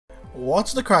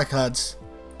What's the crack, lads?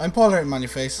 I'm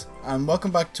PaulHairyManlyFace, and welcome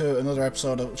back to another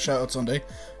episode of Shoutout Sunday.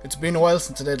 It's been a while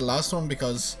since I did the last one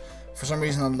because for some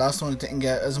reason on the last one it didn't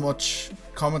get as much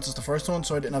comments as the first one,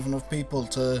 so I didn't have enough people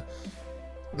to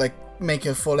make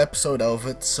a full episode out of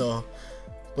it.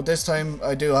 But this time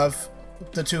I do have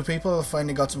the two people. I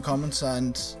finally got some comments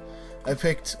and I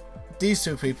picked these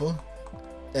two people,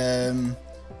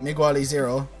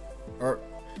 Migwali0,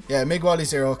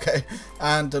 Migwali0, okay,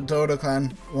 and the Dodo Clan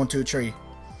 123.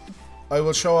 I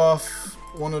will show off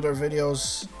one of their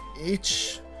videos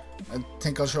each. I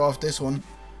think I'll show off this one.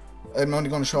 I'm only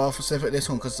going to show off specifically this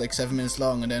one because it's like 7 minutes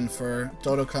long, and then for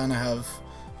Dodo Clan I have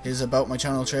his About My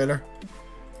Channel trailer.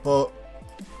 But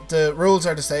the rules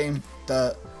are the same,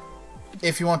 that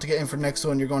if you want to get in for the next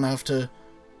one, you're going to have to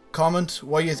comment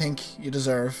why you think you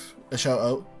deserve a shout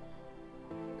out,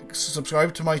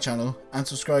 subscribe to my channel, and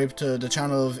subscribe to the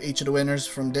channel of each of the winners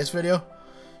from this video.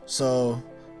 So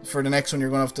for the next one you're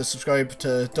going to have to subscribe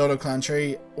to Dodo Clan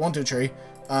 123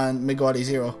 and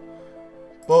Migwali0.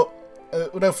 But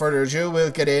without further ado,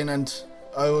 we'll get in and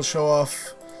I will show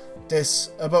off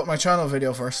this About My Channel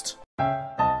video first.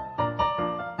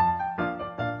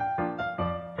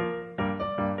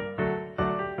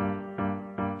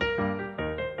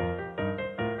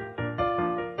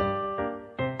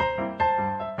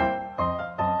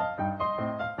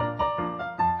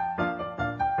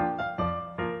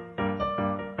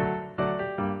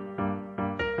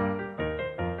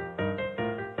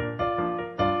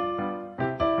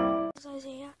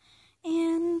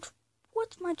 And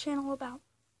what's my channel about?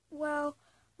 Well,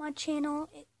 my channel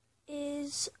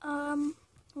is,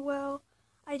 well,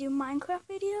 I do Minecraft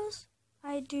videos.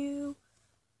 I do,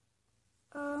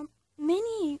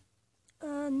 many,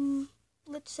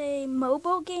 let's say,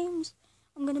 mobile games.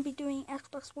 I'm going to be doing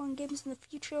Xbox One games in the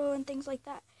future and things like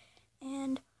that.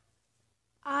 And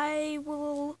I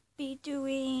will be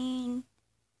doing,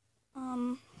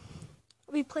 I'll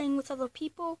be playing with other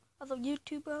people, other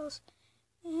YouTubers,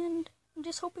 and I'm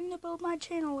just hoping to build my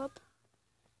channel up.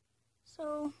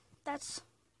 So that's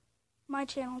my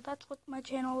channel. That's what my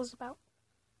channel is about.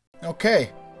 Okay,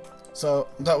 so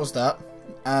that was that.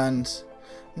 And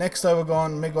next I will go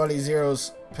on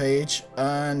Migwali0's page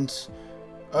and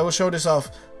I will show this off.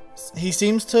 He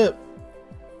seems to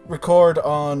record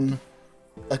on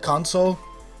a console,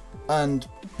 and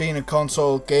being a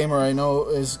console gamer I know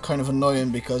is kind of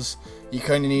annoying because you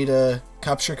kind of need a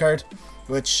capture card,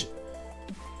 which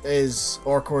is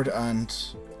awkward and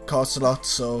costs a lot,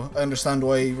 so I understand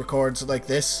why he records like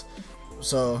this.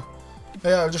 So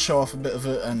yeah, I'll just show off a bit of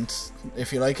it, and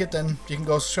if you like it then you can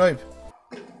go subscribe.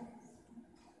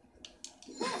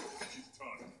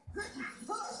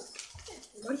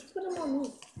 Why'd you put them on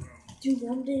me? Dude,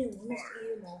 one day I want to see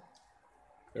you now.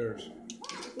 There's.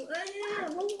 Well, yeah,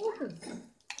 what was open?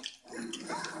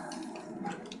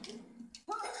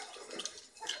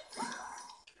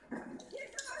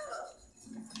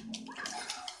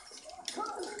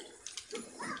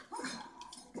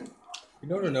 You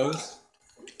know what I noticed?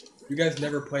 You guys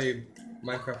never play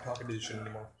Minecraft Pocket Edition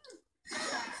anymore.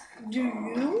 Do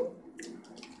you?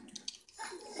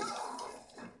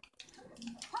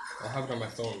 I have it on my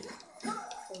phone.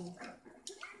 Oh,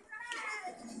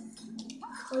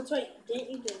 that's right. Didn't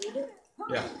you delete it?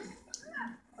 Yeah.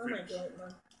 I might do it,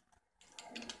 man.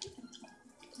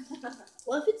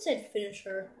 What if it said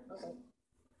finisher? I was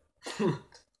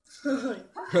like,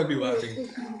 I'd be laughing.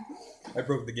 I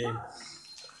broke the game.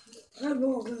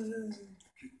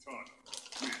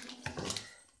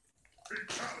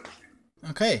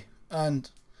 Okay,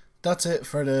 and that's it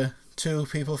for the two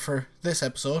people for this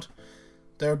episode.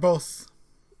 They're both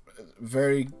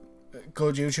very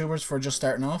good YouTubers for just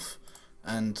starting off,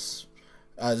 and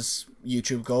as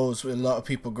YouTube goes, a lot of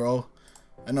people grow.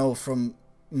 I know from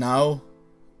now,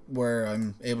 where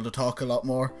I'm able to talk a lot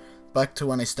more, back to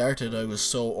when I started I was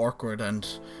so awkward and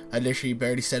I literally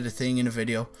barely said a thing in a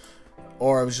video,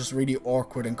 or I was just really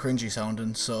awkward and cringy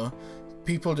sounding. So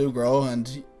people do grow,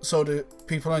 and so do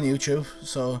people on YouTube.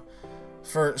 So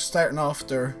for starting off,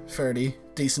 they're fairly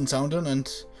decent sounding,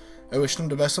 and I wish them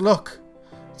the best of luck.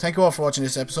 Thank you all for watching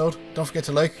this episode. Don't forget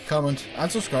to like, comment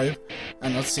and subscribe,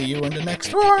 and I'll see you in the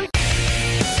next one.